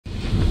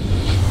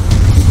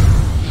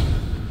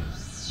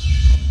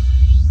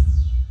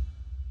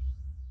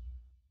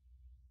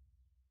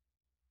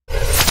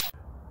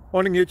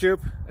Morning YouTube,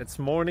 it's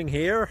morning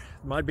here.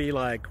 It might be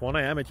like 1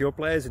 a.m. at your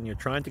place and you're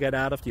trying to get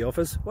out of the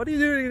office. What are you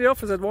doing in the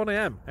office at 1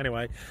 a.m?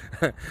 Anyway,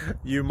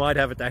 you might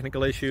have a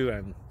technical issue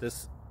and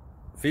this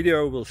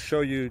video will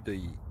show you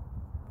the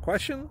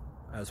question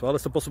as well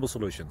as the possible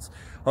solutions.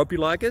 Hope you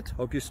like it,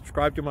 hope you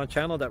subscribe to my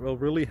channel. That will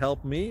really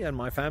help me and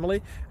my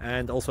family,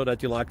 and also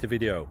that you like the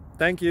video.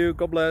 Thank you,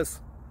 God bless.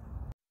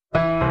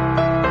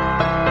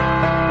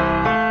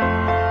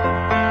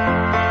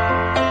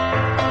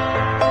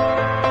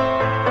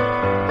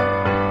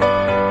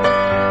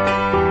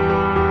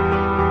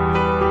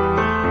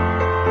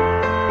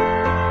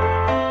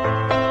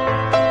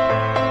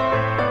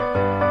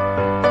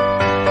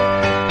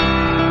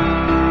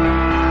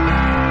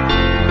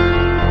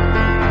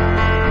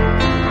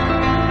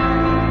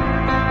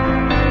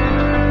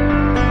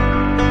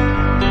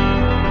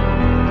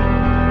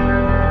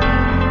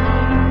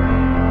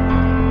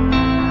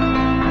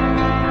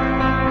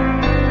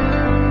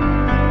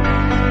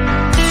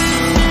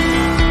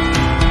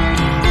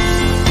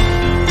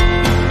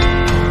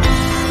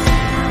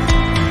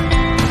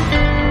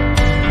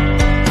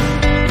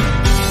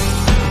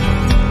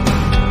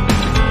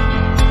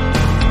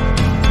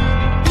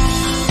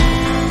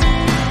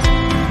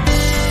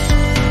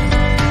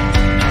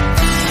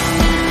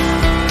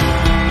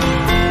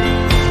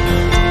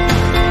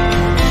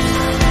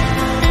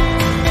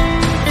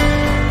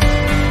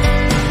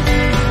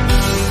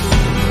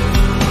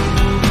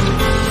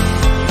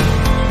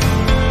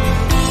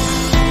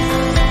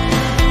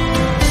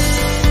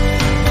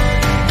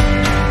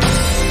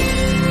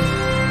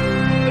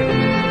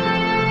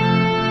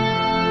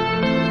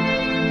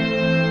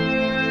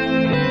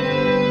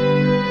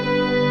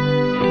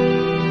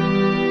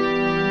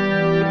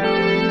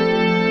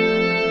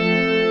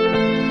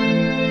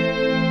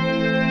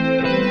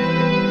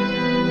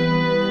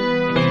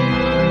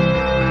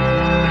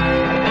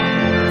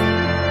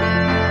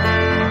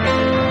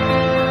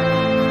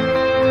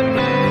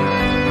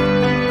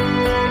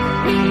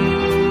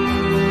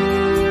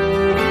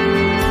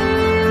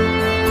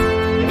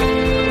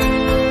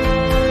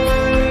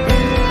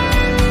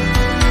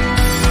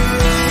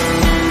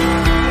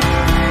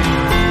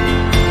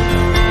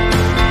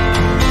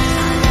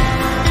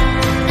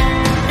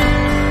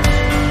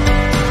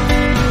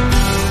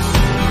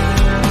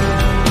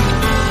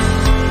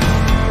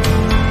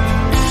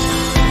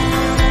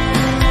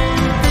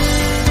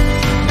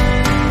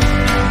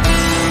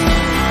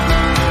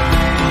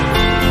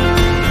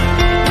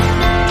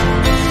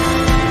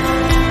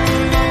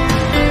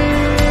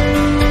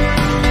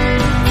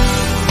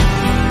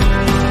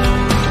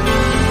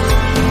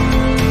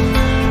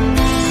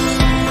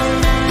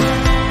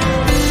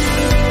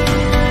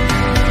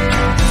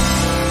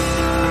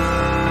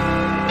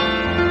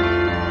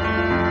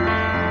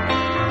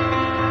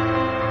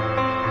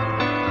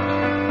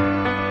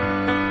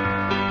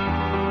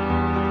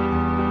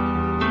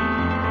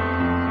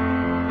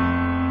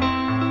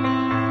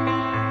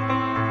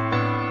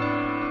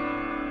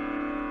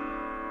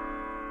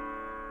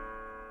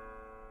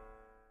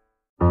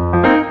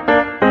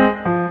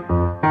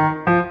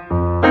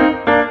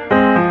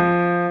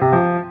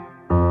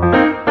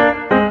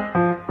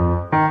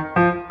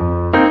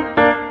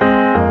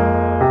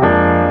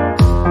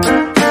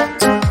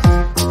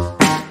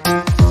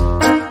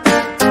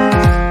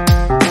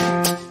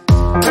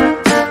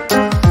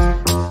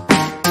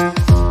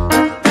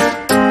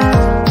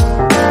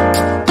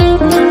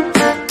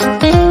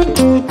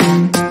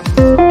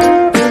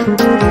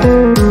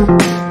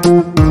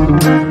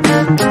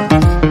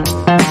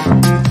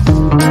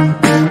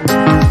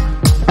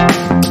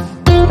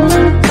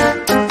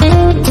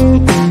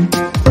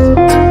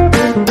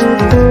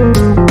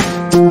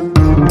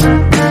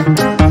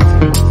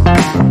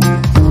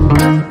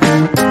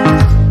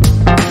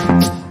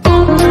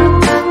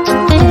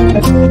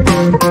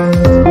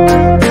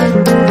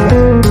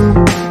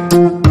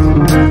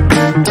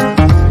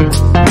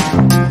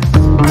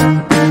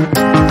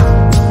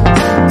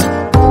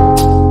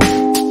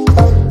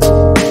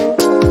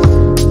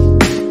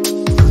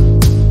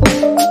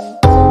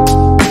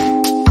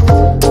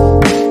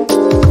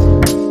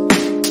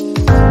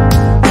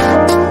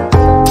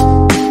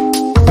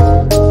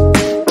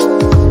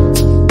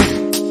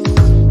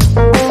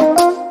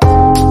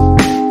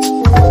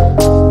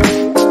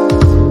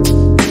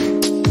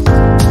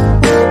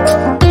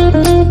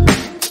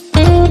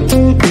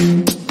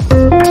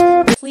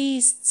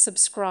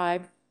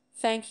 Subscribe.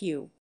 Thank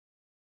you.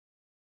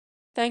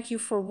 Thank you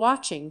for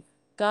watching.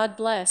 God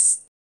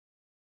bless.